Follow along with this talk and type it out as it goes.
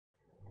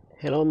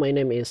Hello, my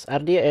name is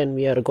Ardi and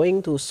we are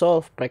going to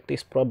solve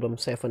practice problem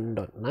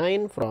 7.9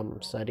 from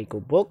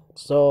Sadiku book.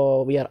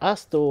 So we are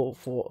asked to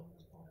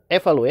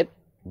evaluate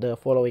the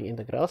following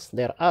integrals.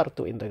 There are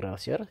two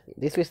integrals here.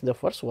 This is the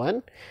first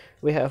one.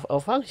 We have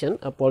a function,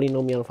 a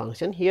polynomial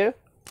function here,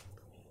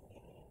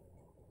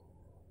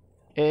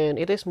 and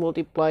it is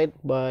multiplied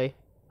by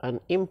an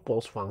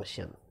impulse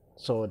function.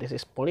 So this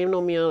is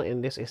polynomial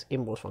and this is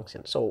impulse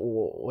function. So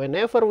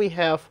whenever we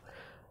have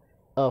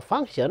a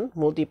function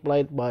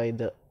multiplied by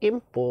the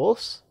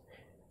impulse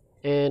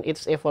and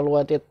it's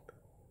evaluated,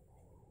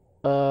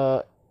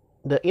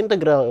 the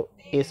integral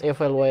is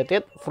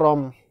evaluated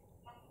from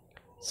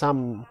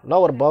some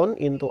lower bound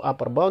into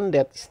upper bound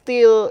that's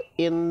still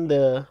in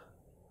the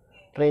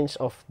range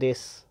of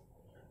this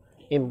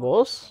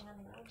impulse.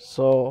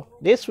 So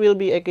this will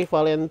be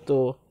equivalent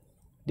to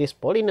this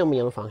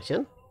polynomial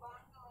function.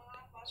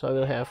 So I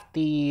will have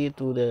t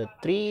to the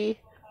 3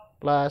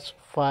 plus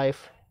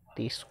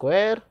 5t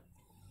squared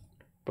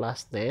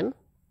plus 10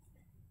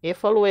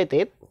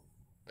 evaluated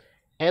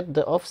at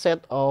the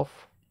offset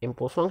of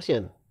impulse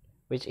function,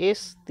 which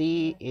is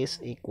t is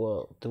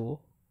equal to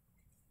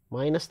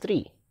minus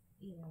 3.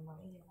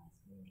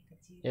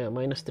 Yeah,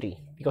 minus 3,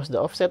 because the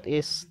offset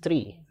is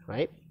 3,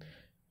 right?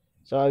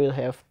 So I will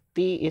have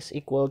t is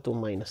equal to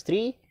minus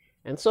 3,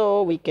 and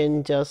so we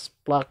can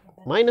just plug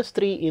minus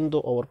 3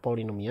 into our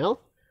polynomial.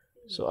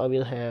 So I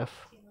will have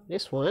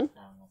this one,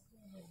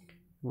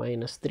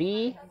 minus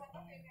 3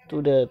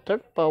 to the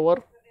third power,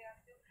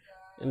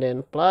 and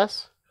then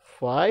plus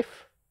 5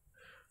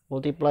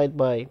 multiplied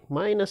by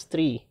minus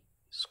 3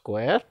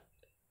 squared,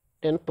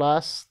 then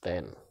plus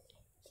 10.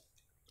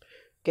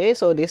 Okay,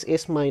 so this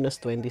is minus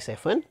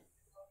 27.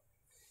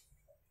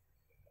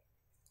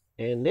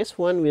 And this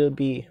one will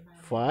be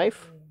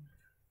 5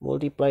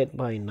 multiplied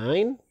by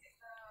 9.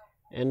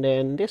 And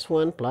then this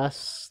one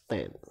plus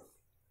 10.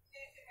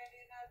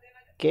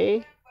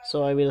 Okay,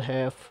 so I will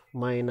have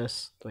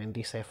minus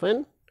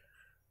 27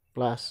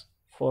 plus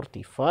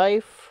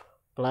 45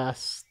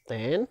 plus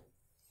 10.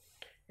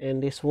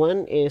 And this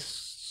one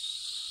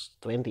is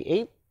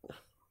 28.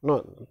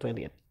 No,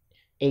 28.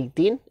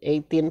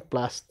 18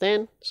 plus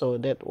 10, so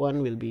that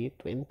one will be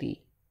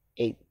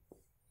 28.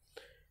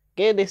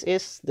 Okay, this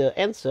is the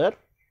answer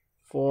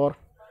for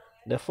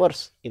the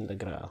first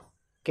integral.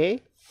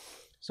 Okay,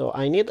 so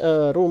I need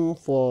a room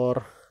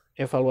for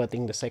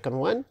evaluating the second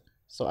one,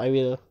 so I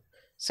will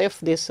save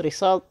this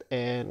result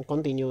and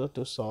continue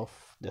to solve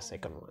the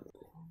second one.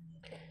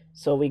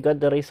 So we got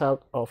the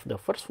result of the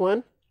first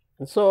one,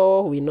 and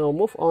so we now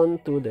move on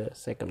to the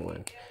second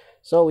one.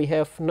 So we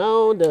have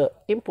now the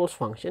impulse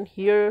function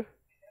here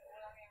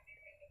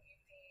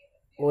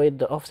with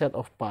the offset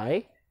of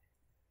pi,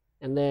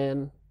 and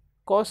then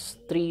cos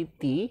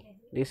 3t.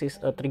 This is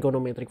a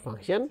trigonometric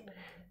function,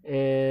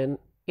 and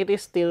it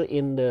is still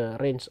in the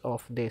range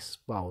of this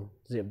bound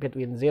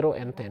between 0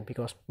 and 10,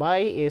 because pi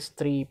is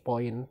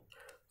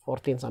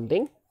 3.14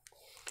 something.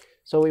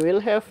 So we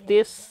will have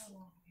this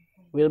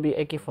will be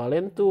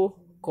equivalent to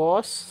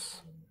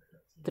cos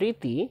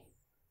 3t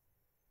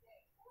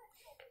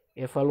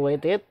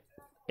evaluated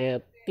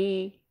at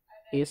t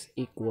is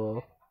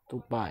equal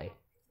to pi.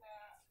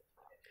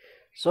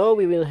 So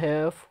we will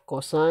have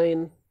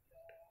cosine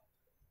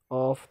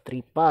of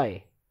 3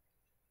 pi.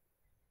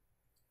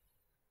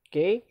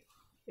 Okay,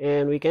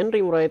 and we can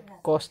rewrite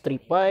cos 3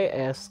 pi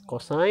as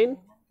cosine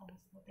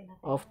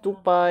of 2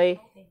 pi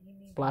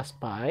plus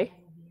pi,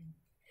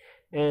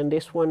 and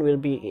this one will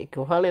be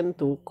equivalent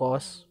to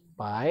cos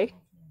pi,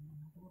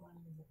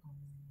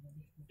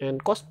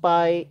 and cos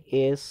pi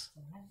is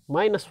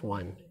minus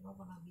 1.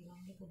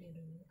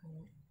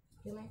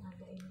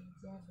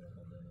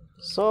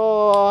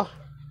 So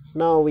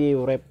now we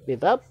wrap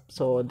it up.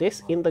 So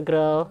this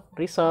integral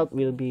result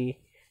will be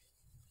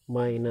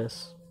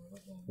minus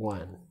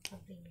 1.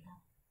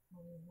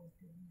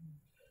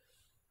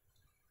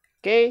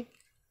 Okay,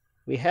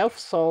 we have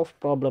solved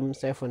problem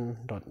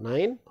 7.9.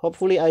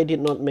 Hopefully I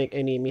did not make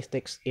any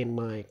mistakes in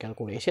my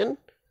calculation.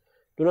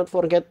 Do not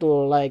forget to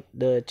like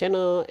the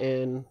channel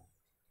and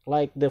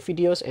like the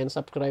videos and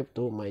subscribe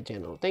to my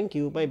channel. Thank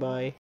you. Bye bye.